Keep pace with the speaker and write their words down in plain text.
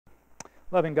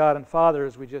Loving God and Father,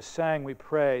 as we just sang, we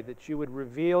pray that you would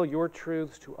reveal your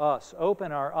truths to us.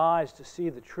 Open our eyes to see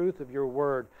the truth of your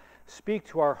word. Speak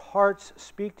to our hearts,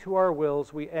 speak to our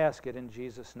wills. We ask it in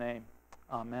Jesus' name.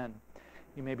 Amen.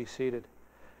 You may be seated.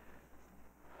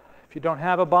 If you don't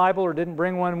have a Bible or didn't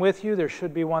bring one with you, there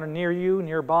should be one near you,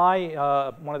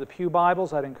 nearby, one of the Pew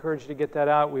Bibles. I'd encourage you to get that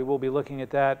out. We will be looking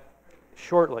at that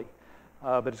shortly,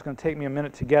 but it's going to take me a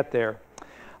minute to get there.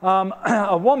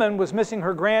 A woman was missing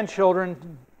her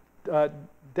grandchildren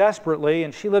desperately,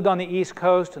 and she lived on the East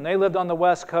Coast, and they lived on the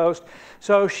West Coast.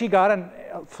 So she got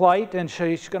a flight, and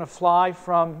she's going to fly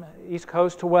from East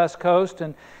Coast to West Coast,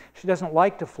 and she doesn't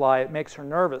like to fly. It makes her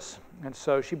nervous. And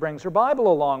so she brings her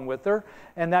Bible along with her,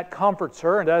 and that comforts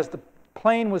her. And as the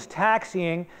plane was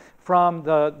taxiing from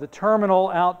the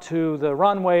terminal out to the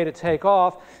runway to take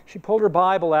off, she pulled her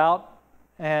Bible out,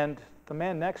 and the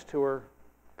man next to her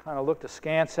kind of looked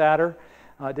askance at her,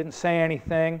 didn't say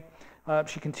anything.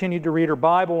 She continued to read her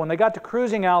Bible. When they got to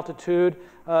cruising altitude,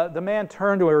 the man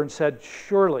turned to her and said,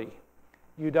 "Surely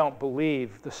you don't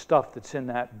believe the stuff that's in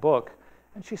that book."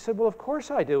 And she said, "Well, of course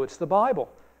I do. It's the Bible."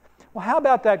 "Well, how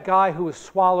about that guy who was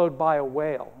swallowed by a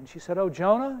whale?" And she said, "Oh,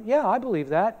 Jonah? Yeah, I believe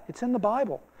that. It's in the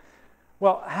Bible."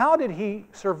 "Well, how did he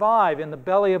survive in the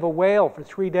belly of a whale for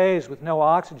 3 days with no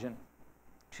oxygen?"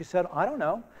 She said, "I don't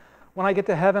know. When I get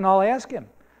to heaven, I'll ask him."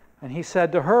 And he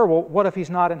said to her, "Well, what if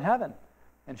he's not in heaven?"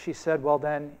 And she said, "Well,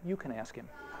 then you can ask him."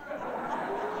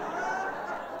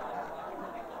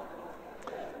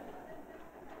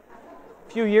 A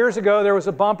few years ago, there was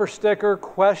a bumper sticker,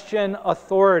 "Question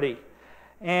authority."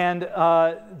 And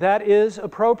that is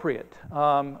appropriate.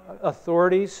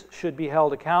 Authorities should be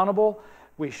held accountable.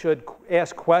 We should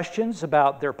ask questions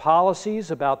about their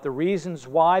policies, about the reasons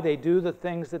why they do the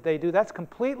things that they do. That's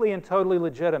completely and totally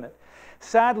legitimate.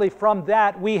 Sadly, from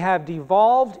that, we have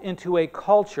devolved into a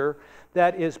culture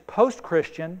that is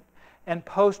post-Christian and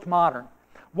post-modern.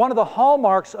 One of the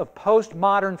hallmarks of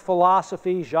postmodern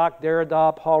philosophy, Jacques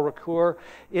Derrida, Paul Ricoeur,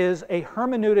 is a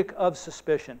hermeneutic of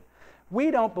suspicion.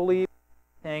 We don't believe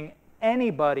anything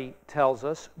anybody tells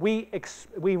us. We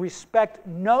respect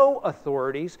no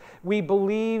authorities. We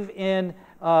believe in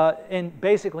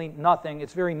basically nothing.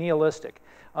 It's very nihilistic.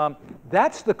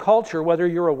 That's the culture, whether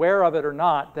you're aware of it or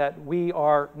not, that we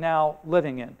are now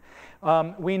living in.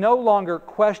 We no longer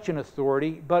question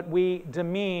authority, but we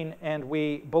demean and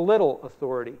we belittle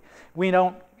authority. We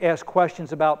don't ask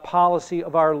questions about policy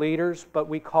of our leaders, but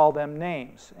we call them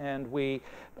names, and we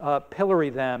pillory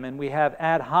them, and we have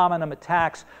ad hominem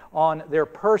attacks on their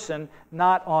person,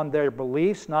 not on their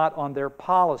beliefs, not on their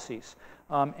policies.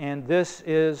 And this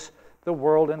is the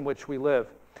world in which we live.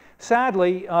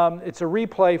 Sadly, it's a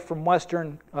replay from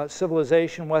Western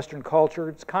civilization, Western culture.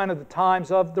 It's kind of the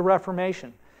times of the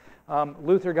Reformation.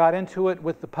 Luther got into it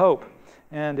with the Pope,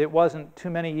 and it wasn't too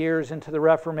many years into the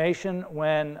Reformation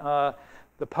when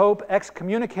the Pope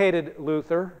excommunicated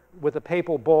Luther with a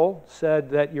papal bull,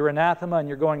 said that you're anathema and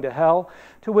you're going to hell,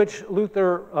 to which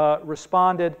Luther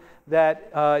responded that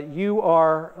you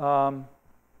are...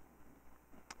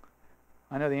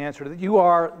 I know the answer to that. You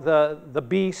are the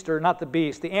beast, or not the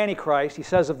beast, the Antichrist, he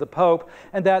says of the Pope,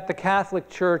 and that the Catholic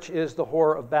Church is the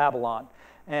whore of Babylon.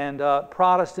 And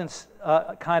Protestants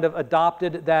kind of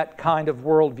adopted that kind of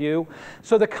worldview.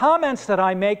 So the comments that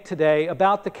I make today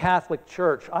about the Catholic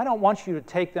Church, I don't want you to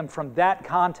take them from that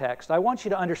context. I want you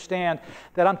to understand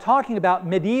that I'm talking about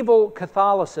medieval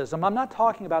Catholicism. I'm not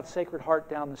talking about Sacred Heart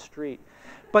down the street.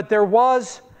 But there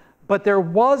was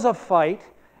a fight,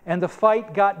 and the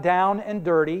fight got down and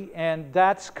dirty, and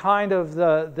that's kind of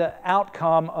the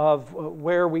outcome of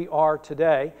where we are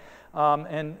today.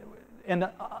 And in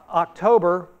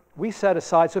October, we set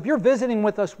aside, so if you're visiting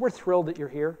with us, we're thrilled that you're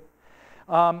here.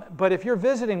 But if you're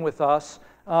visiting with us,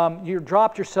 you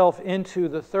dropped yourself into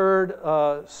the third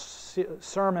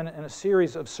sermon in a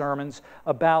series of sermons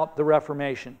about the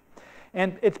Reformation.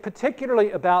 And it's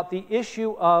particularly about the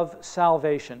issue of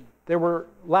salvation. There were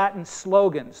Latin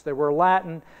slogans, there were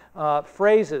Latin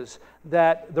phrases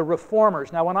that the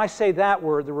Reformers, now when I say that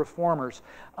word, the Reformers,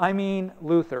 I mean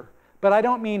Luther. But I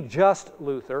don't mean just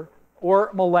Luther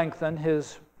or Melanchthon,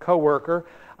 his co-worker.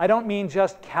 I don't mean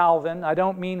just Calvin. I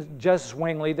don't mean just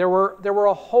Zwingli. There were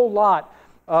a whole lot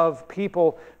of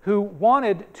people who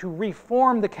wanted to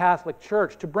reform the Catholic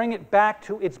Church, to bring it back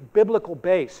to its biblical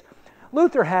base.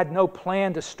 Luther had no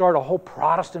plan to start a whole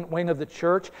Protestant wing of the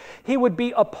church. He would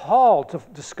be appalled to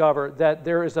discover that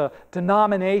there is a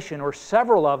denomination, or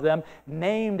several of them,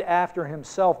 named after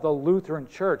himself, the Lutheran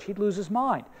Church. He'd lose his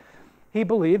mind. He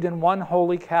believed in one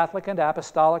holy Catholic and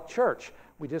apostolic church.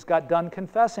 We just got done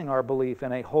confessing our belief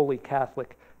in a holy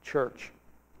Catholic church.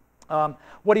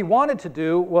 What he wanted to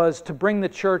do was to bring the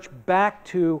church back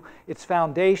to its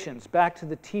foundations, back to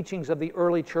the teachings of the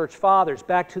early church fathers,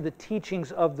 back to the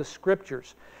teachings of the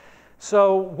Scriptures.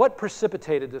 So what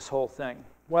precipitated this whole thing?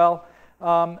 Well,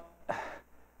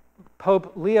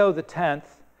 Pope Leo X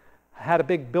had a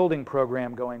big building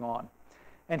program going on,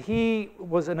 and he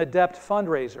was an adept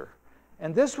fundraiser.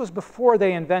 And this was before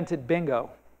they invented bingo.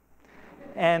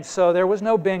 And so there was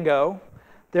no bingo.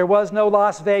 There was no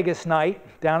Las Vegas night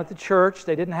down at the church.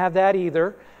 They didn't have that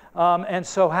either. And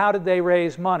so how did they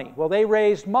raise money? Well, they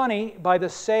raised money by the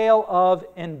sale of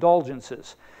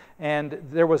indulgences. And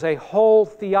there was a whole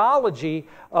theology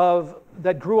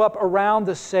that grew up around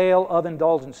the sale of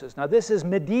indulgences. Now, this is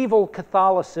medieval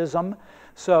Catholicism,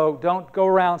 so don't go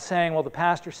around saying, well, the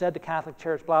pastor said the Catholic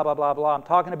Church, blah, blah, blah, blah. I'm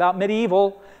talking about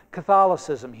medieval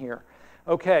Catholicism here.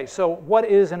 Okay, so what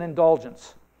is an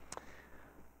indulgence?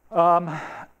 Are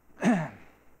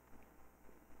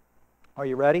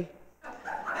you ready?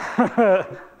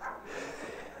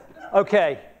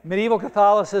 Okay, medieval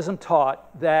Catholicism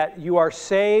taught that you are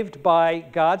saved by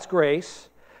God's grace,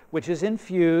 which is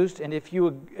infused, and if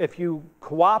you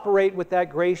cooperate with that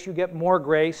grace, you get more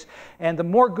grace. And the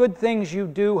more good things you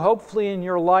do, hopefully in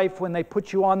your life, when they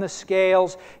put you on the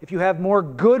scales, if you have more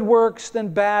good works than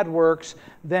bad works,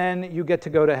 then you get to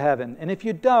go to heaven. And if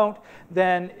you don't,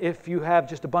 then if you have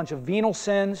just a bunch of venal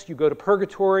sins, you go to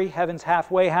purgatory, heaven's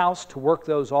halfway house, to work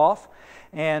those off.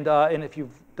 And if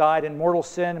you've died in mortal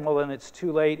sin, well, then it's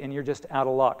too late and you're just out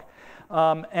of luck.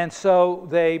 And so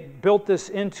they built this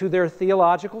into their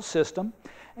theological system.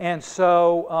 And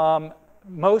so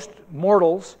most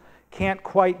mortals can't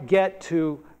quite get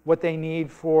to what they need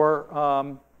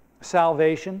for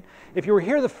salvation. If you were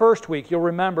here the first week, you'll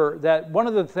remember that one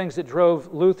of the things that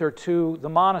drove Luther to the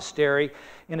monastery,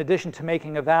 in addition to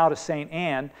making a vow to St.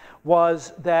 Anne,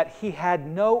 was that he had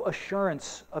no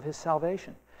assurance of his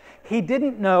salvation. He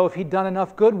didn't know if he'd done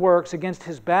enough good works against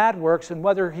his bad works and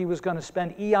whether he was going to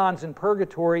spend eons in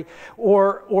purgatory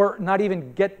or not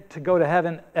even get to go to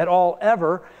heaven at all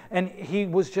ever. And he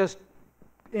was just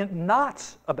in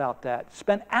knots about that.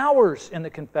 Spent hours in the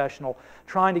confessional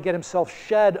trying to get himself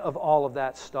shed of all of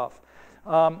that stuff.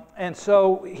 And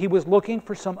so he was looking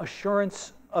for some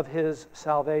assurance of his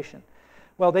salvation.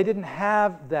 Well, they didn't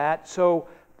have that, so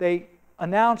they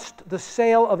announced the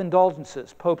sale of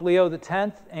indulgences. Pope Leo X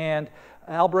and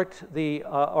Albrecht, the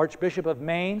Archbishop of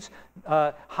Mainz,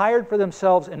 hired for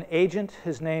themselves an agent.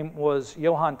 His name was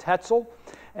Johann Tetzel,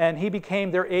 and he became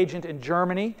their agent in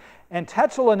Germany. And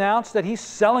Tetzel announced that he's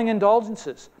selling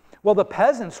indulgences. Well, the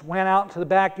peasants went out into the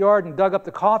backyard and dug up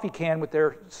the coffee can with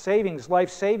their savings,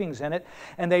 life savings in it,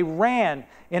 and they ran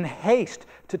in haste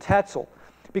to Tetzel.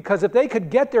 Because if they could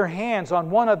get their hands on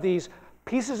one of these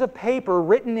pieces of paper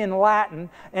written in Latin,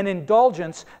 an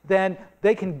indulgence, then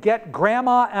they can get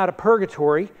grandma out of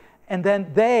purgatory, and then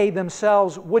they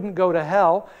themselves wouldn't go to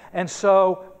hell. And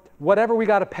so whatever we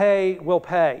got to pay, we'll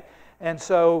pay. And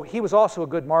so he was also a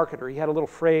good marketer. He had a little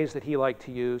phrase that he liked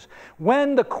to use.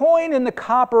 When the coin in the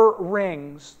copper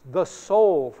rings, the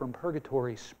soul from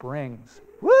purgatory springs.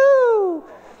 Woo!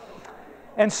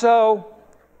 And so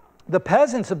the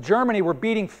peasants of Germany were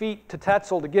beating feet to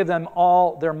Tetzel to give them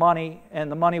all their money,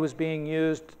 and the money was being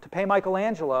used to pay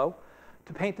Michelangelo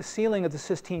to paint the ceiling of the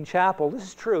Sistine Chapel. This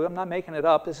is true. I'm not making it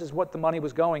up. This is what the money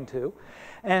was going to.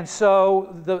 And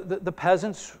so the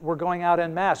peasants were going out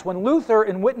en masse. When Luther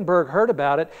in Wittenberg heard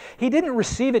about it, he didn't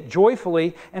receive it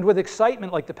joyfully and with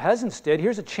excitement like the peasants did.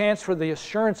 Here's a chance for the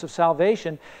assurance of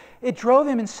salvation. It drove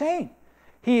him insane.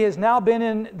 He has now been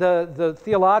in the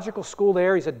theological school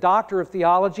there. He's a doctor of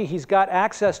theology. He's got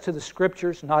access to the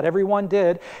Scriptures. Not everyone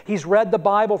did. He's read the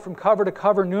Bible from cover to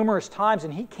cover numerous times,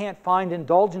 and he can't find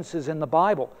indulgences in the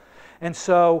Bible. And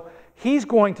so he's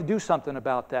going to do something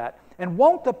about that. And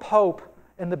won't the Pope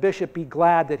and the bishop be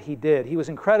glad that he did? He was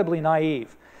incredibly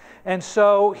naive. And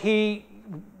so he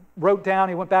wrote down,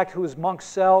 he went back to his monk's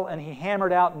cell, and he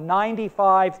hammered out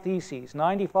 95 theses,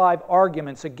 95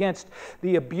 arguments against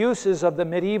the abuses of the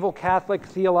medieval Catholic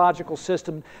theological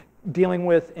system dealing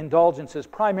with indulgences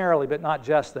primarily, but not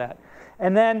just that.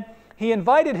 And then he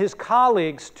invited his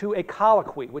colleagues to a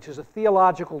colloquy, which is a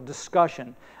theological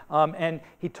discussion. And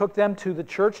he took them to the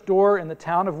church door in the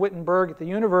town of Wittenberg at the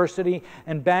university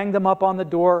and banged them up on the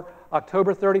door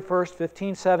October 31st,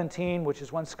 1517, which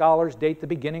is when scholars date the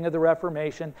beginning of the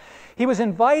Reformation. He was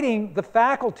inviting the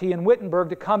faculty in Wittenberg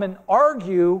to come and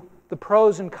argue the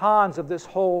pros and cons of this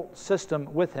whole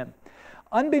system with him.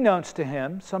 Unbeknownst to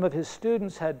him, some of his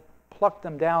students had plucked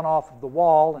them down off of the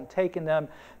wall and taken them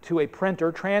to a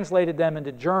printer, translated them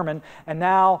into German, and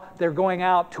now they're going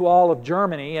out to all of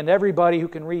Germany, and everybody who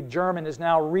can read German is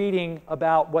now reading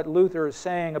about what Luther is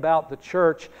saying about the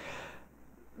church.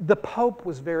 The Pope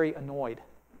was very annoyed.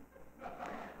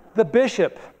 The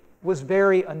bishop was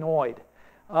very annoyed.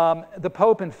 The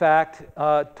Pope, in fact,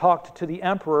 talked to the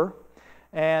emperor,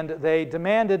 and they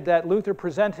demanded that Luther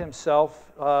present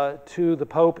himself to the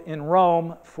Pope in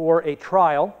Rome for a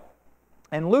trial.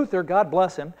 And Luther, God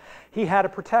bless him, he had a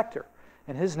protector,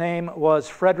 and his name was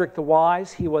Frederick the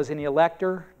Wise. He was an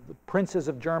elector, the princes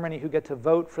of Germany who get to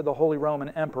vote for the Holy Roman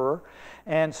Emperor.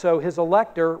 And so his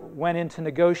elector went in to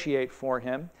negotiate for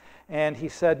him, and he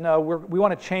said, no, we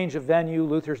want to change a venue.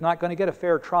 Luther's not going to get a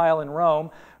fair trial in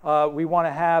Rome. We want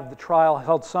to have the trial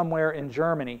held somewhere in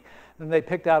Germany. And they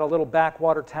picked out a little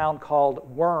backwater town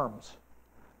called Worms.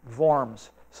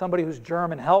 Somebody who's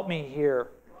German, help me here.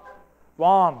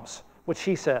 Worms, what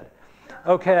she said.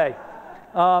 Okay.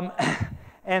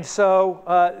 And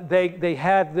so they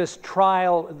had this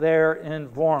trial there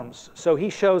in Worms. So he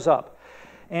shows up.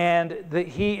 And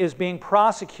he is being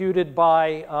prosecuted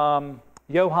by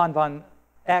Johann von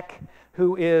Eck,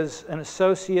 who is an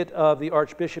associate of the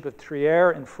Archbishop of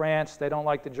Trier in France. They don't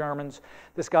like the Germans.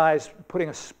 This guy's putting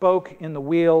a spoke in the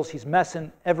wheels. He's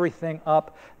messing everything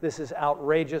up. This is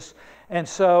outrageous. And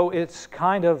so it's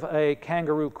kind of a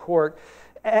kangaroo court.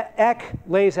 Eck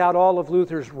lays out all of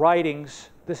Luther's writings.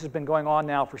 This has been going on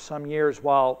now for some years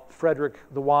while Frederick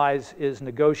the Wise is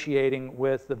negotiating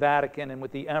with the Vatican and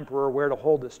with the emperor where to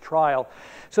hold this trial.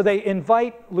 So they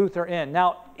invite Luther in.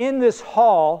 Now, in this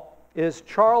hall is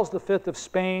Charles V of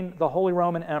Spain, the Holy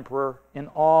Roman Emperor, in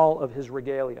all of his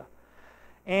regalia.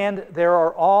 And there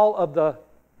are all of the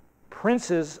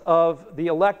princes of the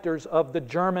electors of the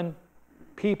German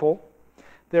people.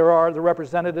 There are the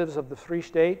representatives of the Free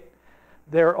State.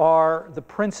 There are the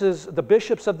princes, the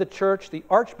bishops of the church, the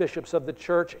archbishops of the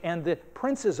church, and the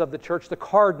princes of the church, the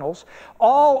cardinals,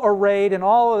 all arrayed in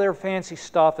all of their fancy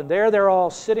stuff, and there they're all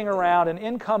sitting around, and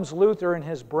in comes Luther in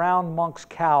his brown monk's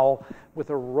cowl with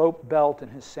a rope belt and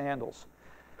his sandals.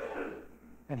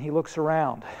 And he looks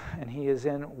around, and he is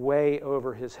in way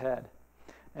over his head.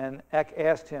 And Eck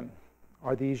asked him,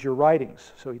 "Are these your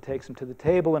writings?" So he takes them to the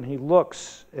table, and he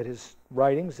looks at his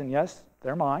writings, and yes,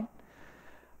 they're mine.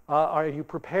 Are you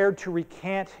prepared to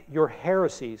recant your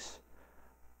heresies?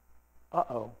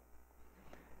 Uh-oh.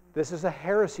 This is a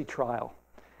heresy trial.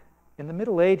 In the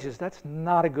Middle Ages, that's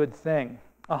not a good thing.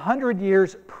 100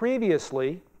 years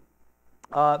previously,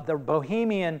 the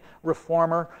Bohemian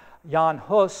reformer Jan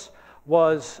Hus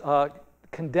was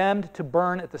condemned to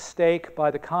burn at the stake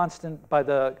by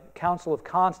the Council of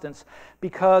Constance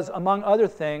because, among other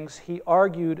things, he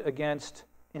argued against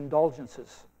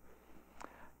indulgences.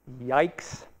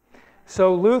 Yikes.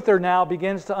 So Luther now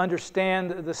begins to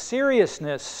understand the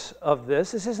seriousness of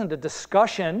this. This isn't a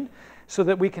discussion so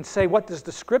that we can say, what does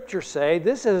the Scripture say?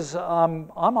 This is, I'm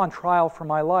on trial for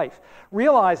my life.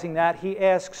 Realizing that, he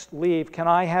asks leave, can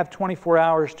I have 24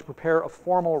 hours to prepare a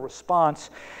formal response?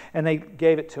 And they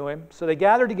gave it to him. So they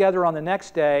gather together on the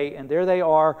next day, and there they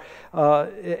are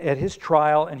at his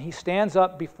trial, and he stands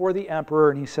up before the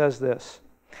emperor and he says this: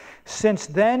 "Since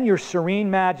then your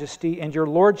serene majesty and your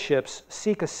lordships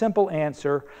seek a simple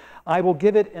answer, I will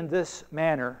give it in this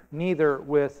manner, neither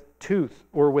with tooth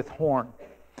or with horn.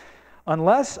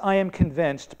 Unless I am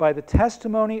convinced by the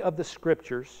testimony of the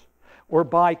Scriptures or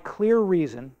by clear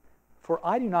reason, for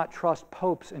I do not trust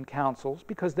popes and councils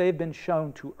because they have been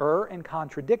shown to err and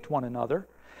contradict one another,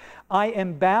 I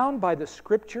am bound by the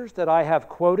Scriptures that I have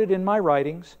quoted in my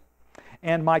writings,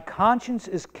 and my conscience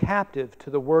is captive to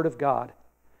the Word of God.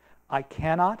 I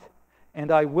cannot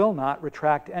and I will not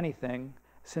retract anything,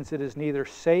 since it is neither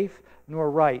safe nor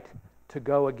right to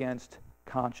go against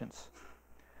conscience."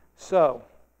 So,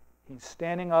 he's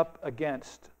standing up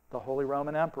against the Holy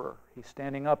Roman Emperor. He's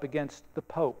standing up against the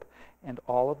Pope and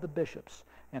all of the bishops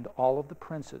and all of the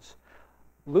princes.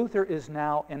 Luther is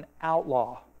now an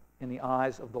outlaw in the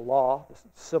eyes of the law, the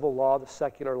civil law, the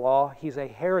secular law. He's a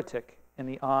heretic in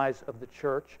the eyes of the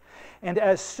church. And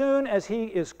as soon as he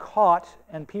is caught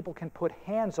and people can put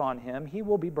hands on him, he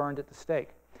will be burned at the stake.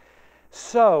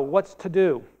 So, what's to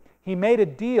do? He made a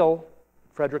deal,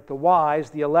 Frederick the Wise,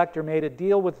 the elector, made a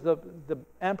deal with the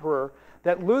emperor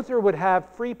that Luther would have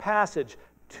free passage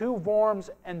to Worms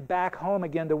and back home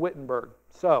again to Wittenberg.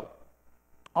 So,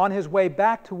 on his way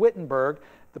back to Wittenberg,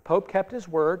 the Pope kept his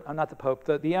word. Not the Pope,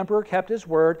 the emperor kept his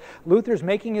word. Luther's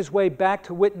making his way back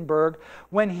to Wittenberg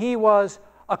when he was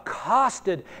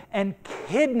accosted and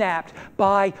kidnapped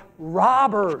by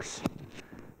robbers,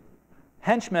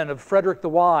 henchmen of Frederick the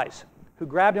Wise, who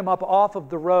grabbed him up off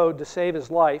of the road to save his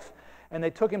life, and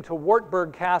they took him to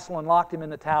Wartburg Castle and locked him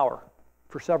in the tower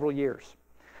for several years.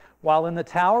 While in the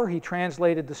tower, he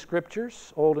translated the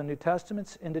Scriptures, Old and New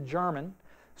Testaments, into German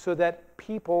so that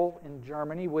people in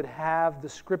Germany would have the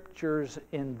Scriptures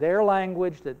in their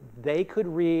language that they could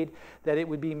read, that it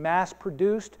would be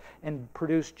mass-produced and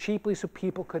produced cheaply so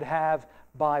people could have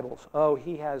Bibles. Oh,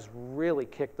 he has really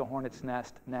kicked the hornet's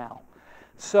nest now.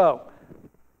 So,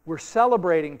 we're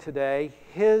celebrating today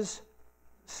his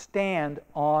stand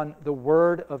on the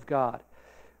Word of God.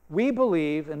 We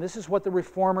believe, and this is what the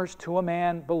Reformers to a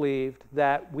man believed,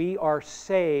 that we are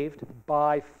saved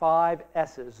by 5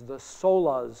 S's, the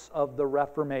solas of the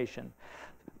Reformation.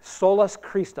 Solus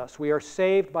Christus. We are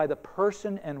saved by the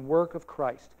person and work of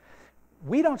Christ.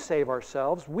 We don't save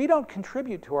ourselves. We don't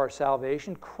contribute to our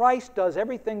salvation. Christ does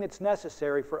everything that's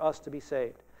necessary for us to be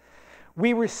saved.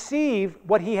 We receive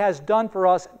what He has done for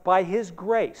us by His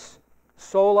grace.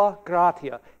 Sola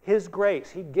gratia. His grace.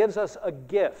 He gives us a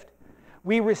gift.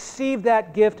 We receive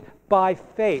that gift by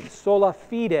faith. Sola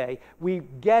fide. We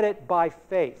get it by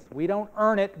faith. We don't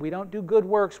earn it. We don't do good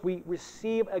works. We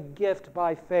receive a gift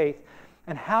by faith.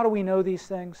 And how do we know these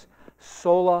things?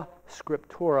 Sola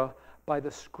Scriptura, by the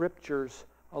Scriptures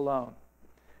alone.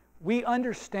 We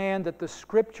understand that the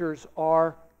Scriptures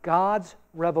are God's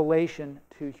revelation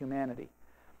to humanity.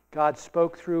 God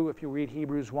spoke through, if you read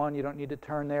Hebrews 1, you don't need to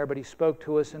turn there, but He spoke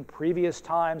to us in previous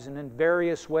times and in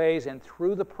various ways and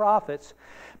through the prophets.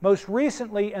 Most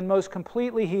recently and most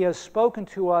completely, He has spoken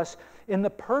to us in the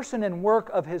person and work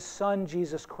of His Son,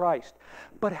 Jesus Christ.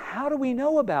 But how do we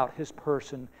know about His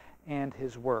person and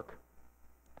His work?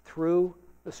 Through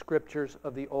the Scriptures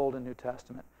of the Old and New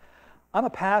Testament. I'm a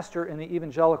pastor in the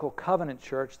Evangelical Covenant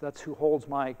Church. That's who holds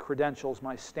my credentials,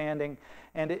 my standing,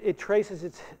 and it traces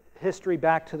its history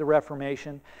back to the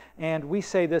Reformation. And we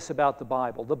say this about the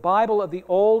Bible. The Bible of the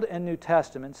Old and New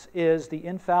Testaments is the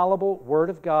infallible Word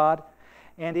of God,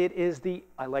 and it is the,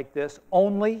 I like this,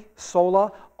 only,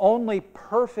 sola, only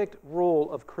perfect rule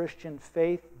of Christian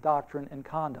faith, doctrine, and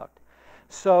conduct.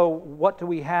 So what do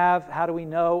we have? How do we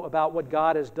know about what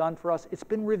God has done for us? It's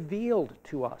been revealed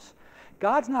to us.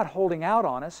 God's not holding out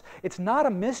on us. It's not a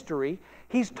mystery.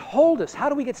 He's told us. How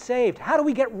do we get saved? How do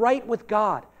we get right with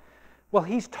God? Well,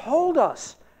 He's told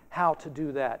us how to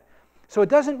do that. So it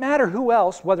doesn't matter who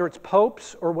else, whether it's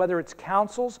popes or whether it's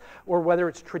councils or whether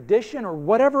it's tradition or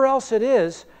whatever else it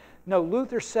is. No,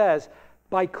 Luther says,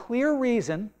 by clear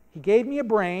reason, he gave me a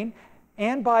brain,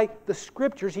 and by the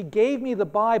Scriptures, he gave me the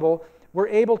Bible, we're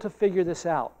able to figure this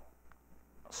out.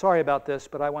 Sorry about this,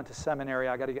 but I went to seminary.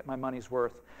 I got to get my money's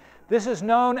worth. This is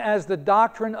known as the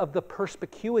doctrine of the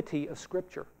perspicuity of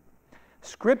Scripture.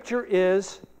 Scripture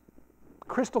is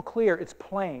crystal clear. It's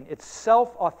plain. It's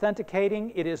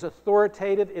self-authenticating. It is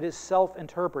authoritative. It is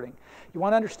self-interpreting. You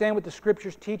want to understand what the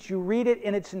Scriptures teach? You read it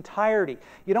in its entirety.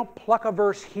 You don't pluck a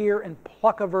verse here and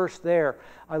pluck a verse there.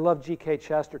 I love G.K.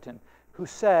 Chesterton, who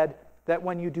said that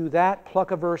when you do that,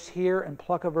 pluck a verse here and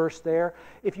pluck a verse there,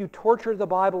 if you torture the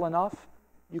Bible enough,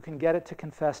 you can get it to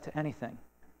confess to anything.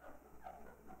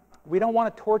 We don't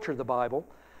want to torture the Bible.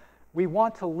 We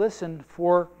want to listen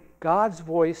for God's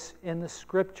voice in the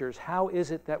Scriptures. How is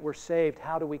it that we're saved?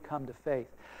 How do we come to faith?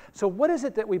 So what is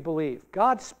it that we believe?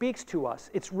 God speaks to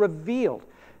us. It's revealed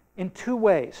in 2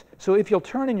 ways. So if you'll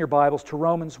turn in your Bibles to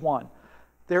Romans 1,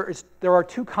 there are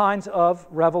 2 kinds of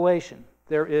revelation.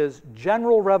 There is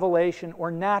general revelation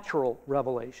or natural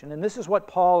revelation. And this is what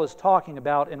Paul is talking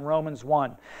about in Romans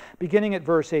 1, beginning at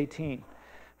verse 18.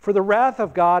 For the wrath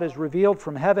of God is revealed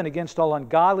from heaven against all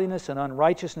ungodliness and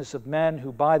unrighteousness of men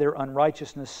who by their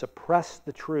unrighteousness suppress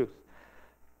the truth.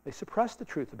 They suppress the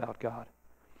truth about God.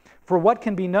 For what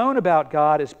can be known about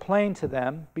God is plain to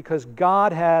them because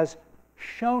God has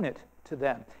shown it to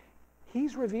them.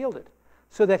 He's revealed it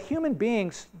so that human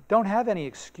beings don't have any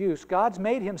excuse. God's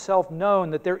made Himself known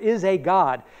that there is a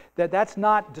God, that's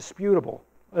not disputable,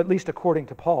 at least according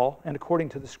to Paul and according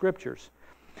to the Scriptures.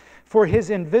 For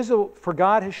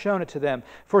God has shown it to them.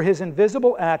 For His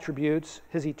invisible attributes,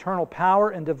 His eternal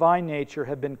power and divine nature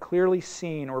have been clearly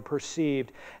seen or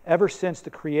perceived ever since the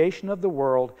creation of the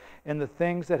world and the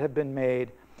things that have been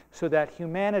made, so that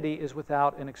humanity is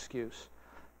without an excuse.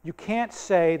 You can't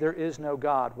say there is no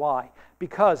God. Why?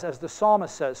 Because, as the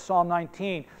psalmist says, Psalm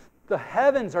 19, the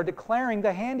heavens are declaring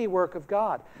the handiwork of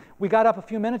God. We got up a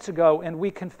few minutes ago and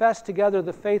we confessed together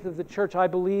the faith of the church. I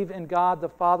believe in God, the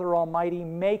Father Almighty,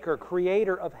 maker,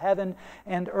 creator of heaven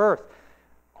and earth.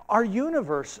 Our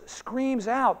universe screams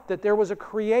out that there was a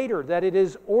creator, that it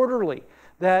is orderly,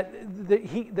 that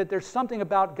there's something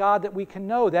about God that we can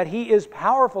know, that He is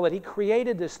powerful, that He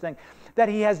created this thing, that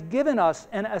He has given us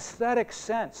an aesthetic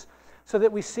sense. so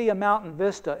that we see a mountain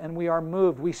vista and we are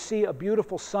moved. We see a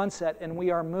beautiful sunset and we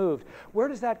are moved. Where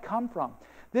does that come from?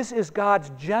 This is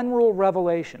God's general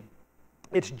revelation.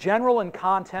 It's general in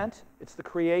content, it's the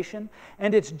creation,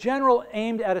 and it's general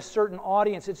aimed at a certain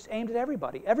audience. It's aimed at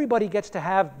everybody. Everybody gets to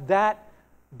have that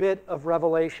bit of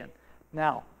revelation.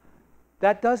 Now,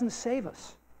 that doesn't save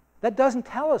us. That doesn't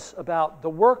tell us about the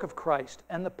work of Christ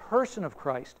and the person of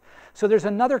Christ. So there's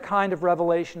another kind of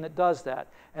revelation that does that,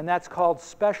 and that's called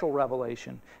special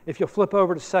revelation. If you'll flip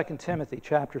over to 2 Timothy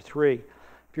chapter 3,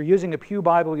 if you're using a Pew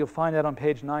Bible, you'll find that on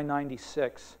page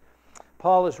 996.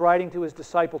 Paul is writing to his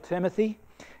disciple Timothy,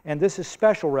 and this is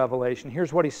special revelation.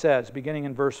 Here's what he says, beginning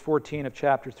in verse 14 of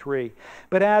chapter 3.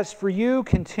 But as for you,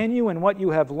 continue in what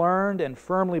you have learned and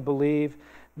firmly believe,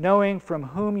 knowing from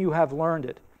whom you have learned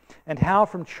it, and how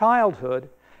from childhood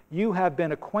you have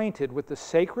been acquainted with the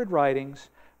sacred writings,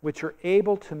 which are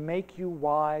able to make you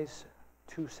wise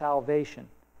to salvation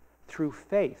through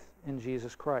faith in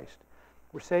Jesus Christ.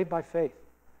 We're saved by faith.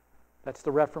 That's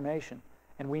the Reformation.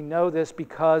 And we know this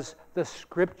because the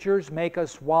Scriptures make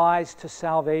us wise to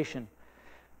salvation.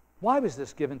 Why was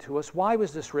this given to us? Why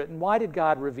was this written? Why did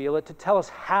God reveal it? To tell us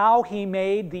how He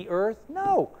made the earth?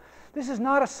 No. This is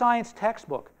not a science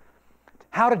textbook.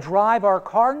 How to drive our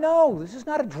car? No, this is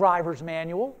not a driver's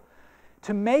manual.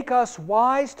 To make us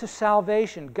wise to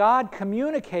salvation, God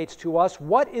communicates to us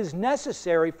what is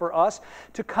necessary for us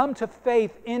to come to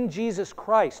faith in Jesus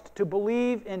Christ, to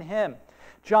believe in Him.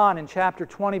 John, in chapter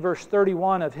 20, verse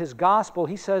 31 of his gospel,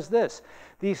 he says this,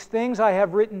 "These things I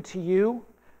have written to you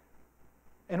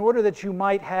in order that you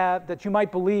might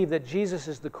believe that Jesus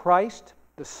is the Christ,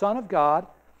 the Son of God,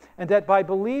 and that by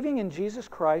believing in Jesus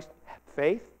Christ,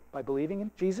 faith, by believing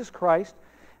in Jesus Christ,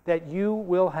 that you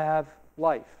will have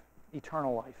life,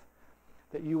 eternal life,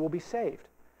 that you will be saved."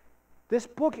 This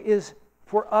book is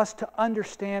for us to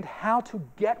understand how to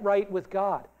get right with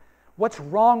God. What's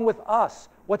wrong with us?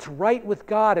 What's right with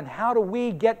God? And how do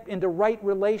we get into right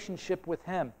relationship with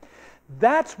Him?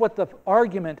 That's what the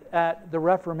argument at the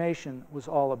Reformation was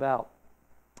all about.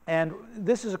 And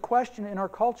this is a question in our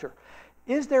culture.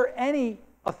 Is there any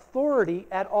authority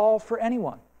at all for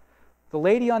anyone? The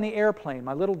lady on the airplane,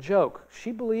 my little joke,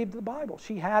 she believed the Bible.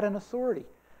 She had an authority.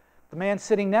 The man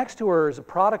sitting next to her is a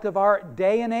product of our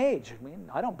day and age. I mean,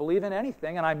 I don't believe in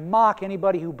anything, and I mock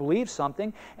anybody who believes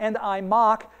something, and I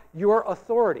mock your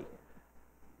authority.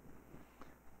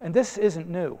 And this isn't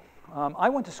new. I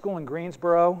went to school in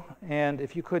Greensboro, and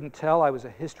if you couldn't tell, I was a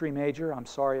history major. I'm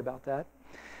sorry about that.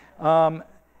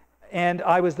 And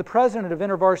I was the president of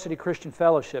InterVarsity Christian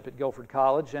Fellowship at Guilford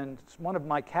College, and one of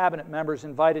my cabinet members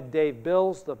invited Dave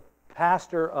Bills, the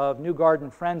pastor of New Garden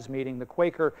Friends meeting, the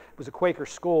Quaker, it was a Quaker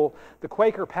school, the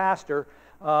Quaker pastor,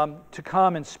 to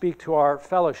come and speak to our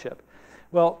fellowship.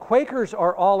 Well, Quakers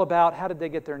are all about, how did they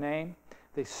get their name?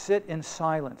 They sit in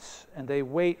silence and they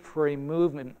wait for a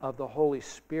movement of the Holy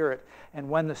Spirit. And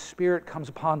when the Spirit comes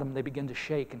upon them, they begin to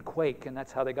shake and quake, and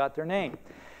that's how they got their name.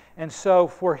 And so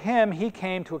for him, he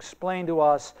came to explain to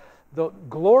us the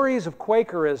glories of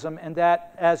Quakerism, and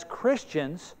that as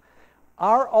Christians,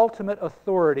 our ultimate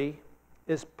authority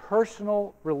is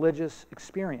personal religious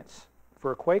experience.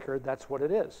 For a Quaker, that's what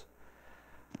it is.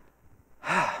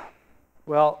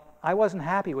 Well, I wasn't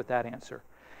happy with that answer.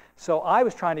 So I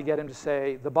was trying to get him to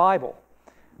say the Bible.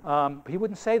 He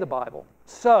wouldn't say the Bible.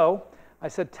 So I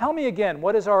said, tell me again,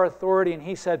 what is our authority? And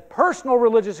he said, personal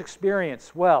religious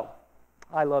experience. Well,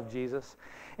 I love Jesus.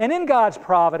 And in God's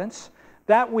providence,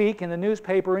 that week in the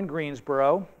newspaper in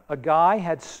Greensboro, a guy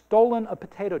had stolen a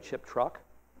potato chip truck.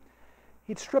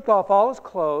 He'd stripped off all his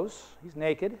clothes. He's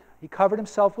naked. He covered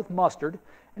himself with mustard,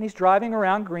 and he's driving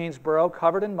around Greensboro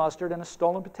covered in mustard in a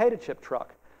stolen potato chip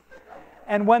truck.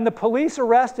 And when the police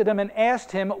arrested him and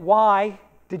asked him, why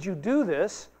did you do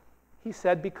this? He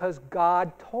said, because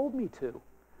God told me to.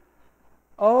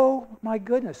 Oh, my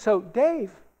goodness. So,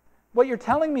 Dave, what you're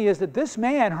telling me is that this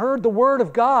man heard the word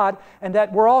of God and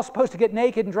that we're all supposed to get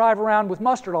naked and drive around with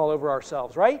mustard all over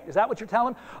ourselves, right? Is that what you're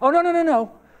telling him? Oh,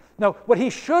 no. No, what he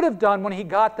should have done when he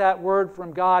got that word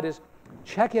from God is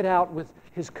check it out with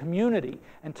his community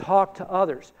and talk to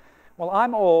others. Well,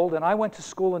 I'm old, and I went to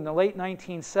school in the late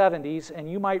 1970s, and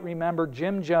you might remember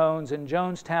Jim Jones in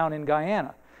Jonestown in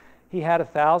Guyana. He had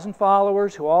 1,000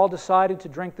 followers who all decided to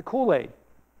drink the Kool-Aid.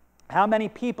 How many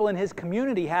people in his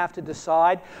community have to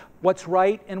decide what's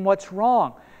right and what's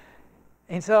wrong?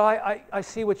 And so I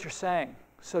see what you're saying.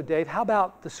 So, Dave, how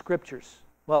about the Scriptures?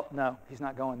 Well, no, he's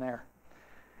not going there.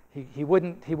 He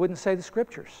wouldn't say the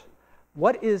Scriptures.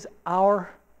 What is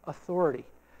our authority?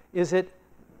 Is it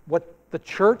what the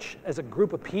church as a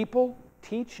group of people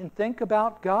teach and think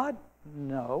about God?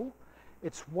 No.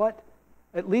 It's what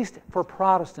At least for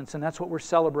Protestants, and that's what we're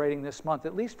celebrating this month,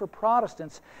 at least for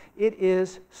Protestants, it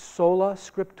is sola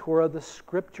scriptura, the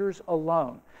Scriptures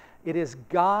alone. It is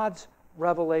God's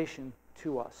revelation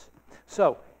to us.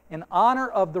 So, in honor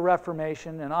of the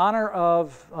Reformation, in honor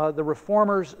of the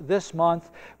Reformers this month,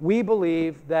 we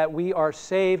believe that we are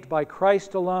saved by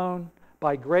Christ alone,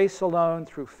 by grace alone,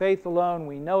 through faith alone.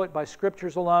 We know it by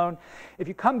Scriptures alone. If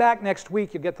you come back next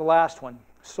week, you'll get the last one.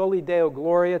 Soli Deo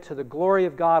Gloria, to the glory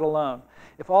of God alone.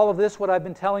 If all of this, what I've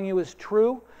been telling you, is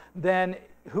true, then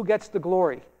who gets the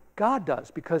glory? God does,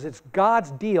 because it's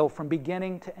God's deal from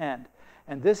beginning to end.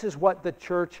 And this is what the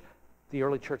church, the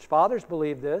early church fathers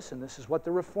believed this, and this is what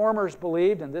the Reformers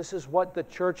believed, and this is what the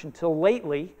church until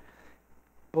lately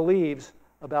believes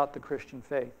about the Christian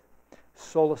faith.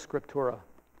 Sola Scriptura.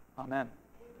 Amen.